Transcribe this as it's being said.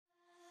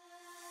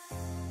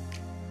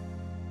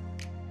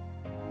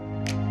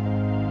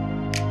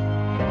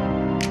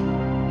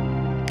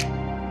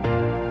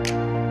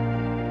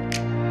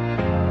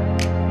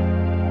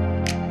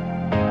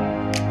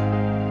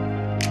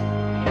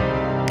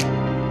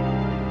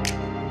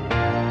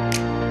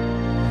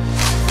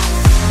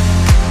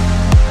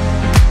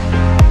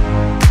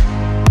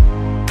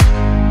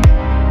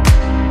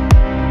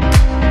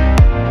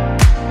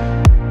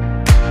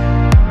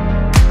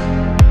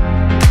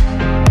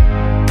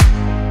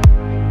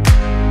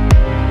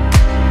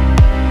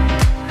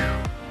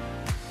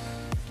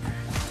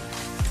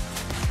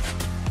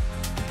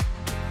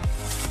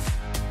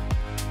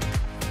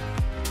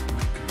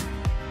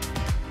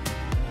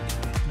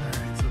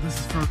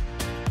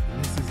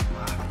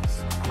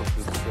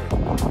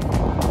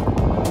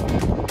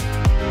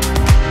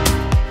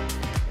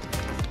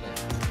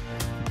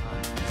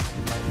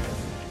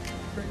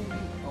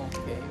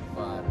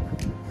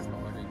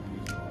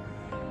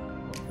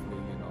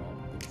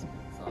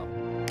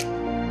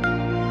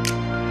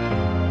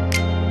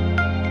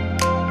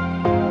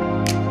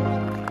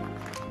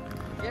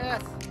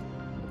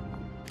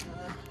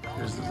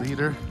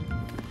later.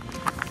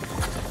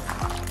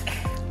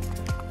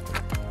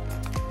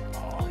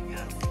 Oh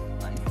yes,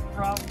 nice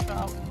trout.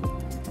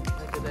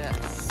 Look at that,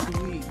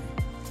 sweet.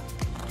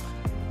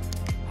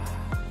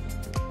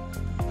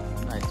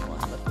 Nice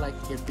one. Look like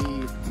it'd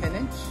be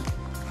 10-inch.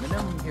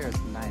 Minimum here is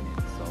 9-inch,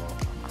 so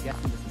I'm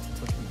guessing this is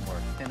pushing more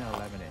 10 or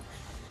 11-inch.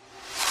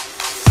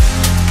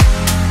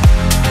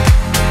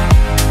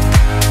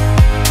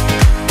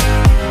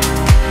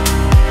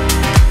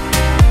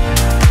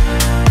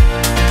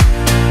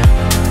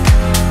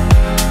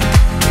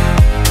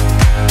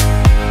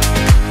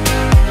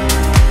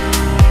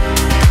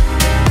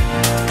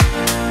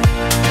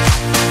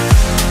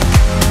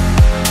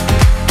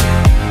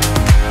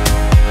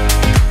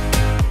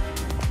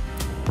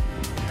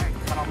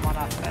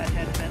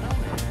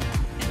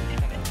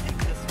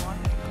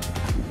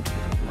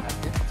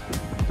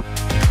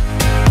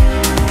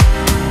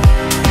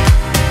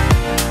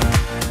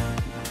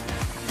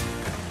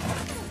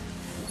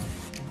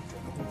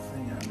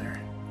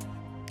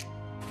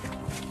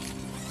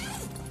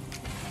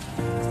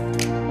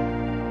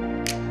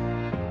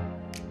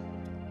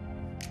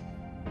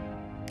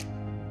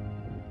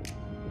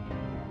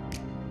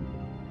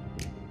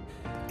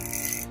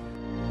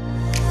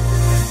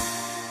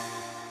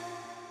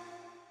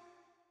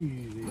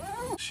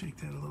 Shake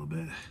that a little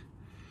bit.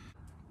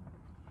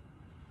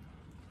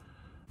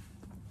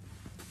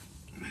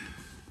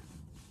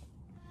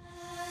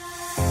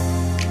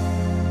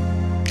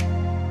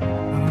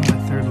 Not on my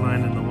third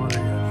line in the water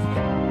yet.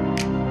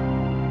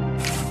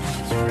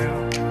 It's real.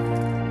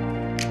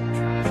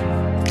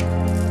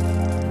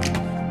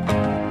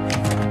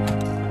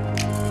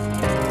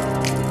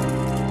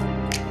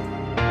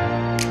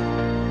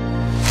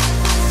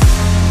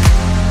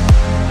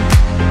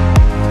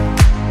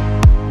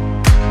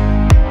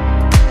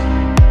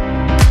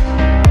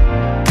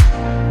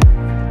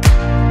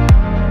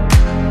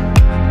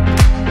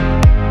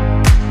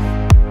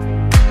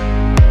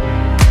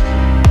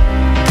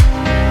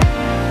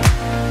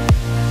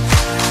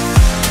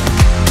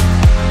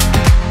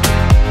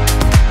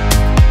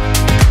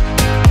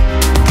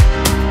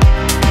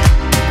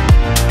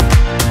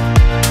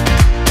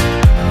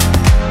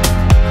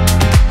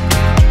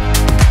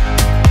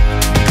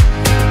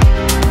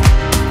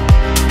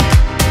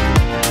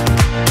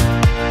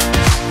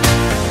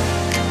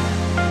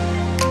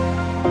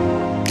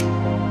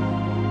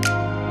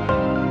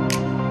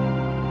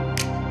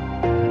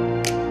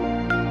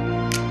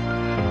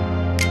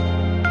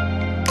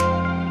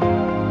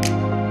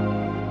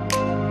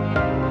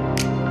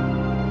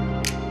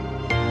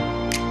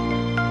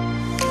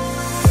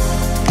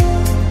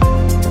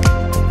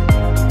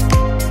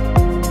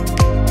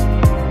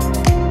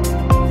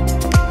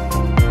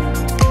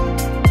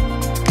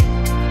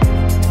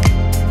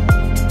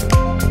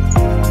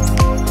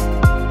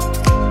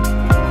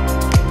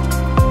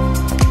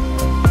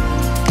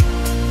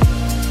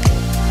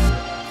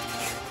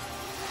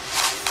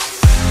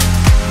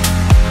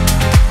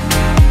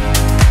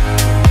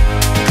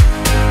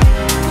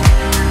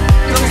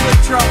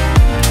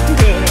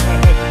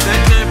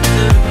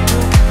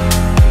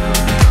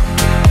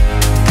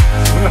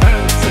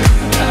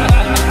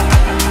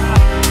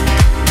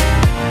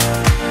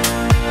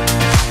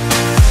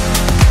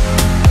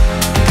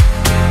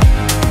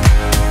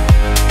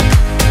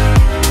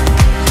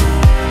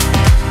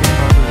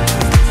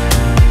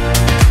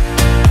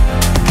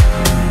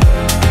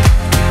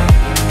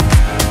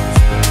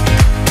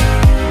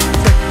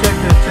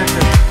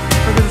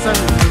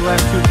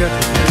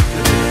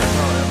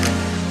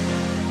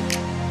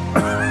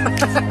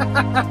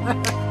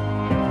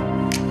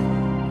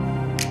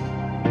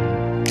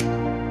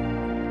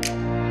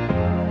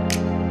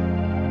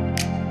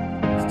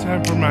 It's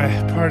time for my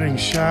parting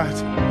shot.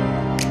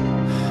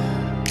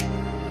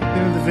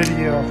 End of the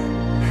video.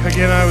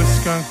 Again, I was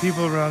skunk.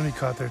 People around me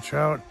caught their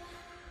trout,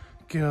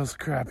 gills,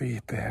 crappie,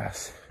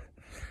 bass.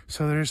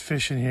 So there's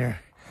fish in here.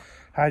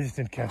 I just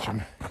didn't catch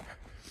them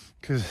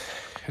because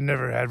I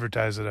never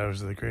advertised that I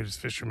was the greatest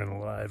fisherman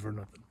alive or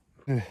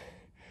nothing.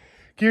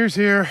 Gear's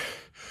here.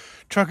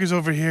 Truck is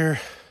over here.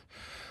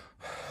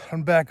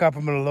 I'm back up.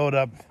 I'm gonna load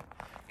up,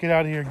 get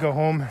out of here, go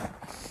home.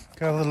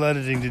 Got a little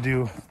editing to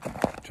do.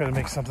 Try to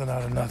make something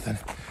out of nothing.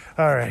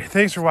 All right,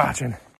 thanks for watching.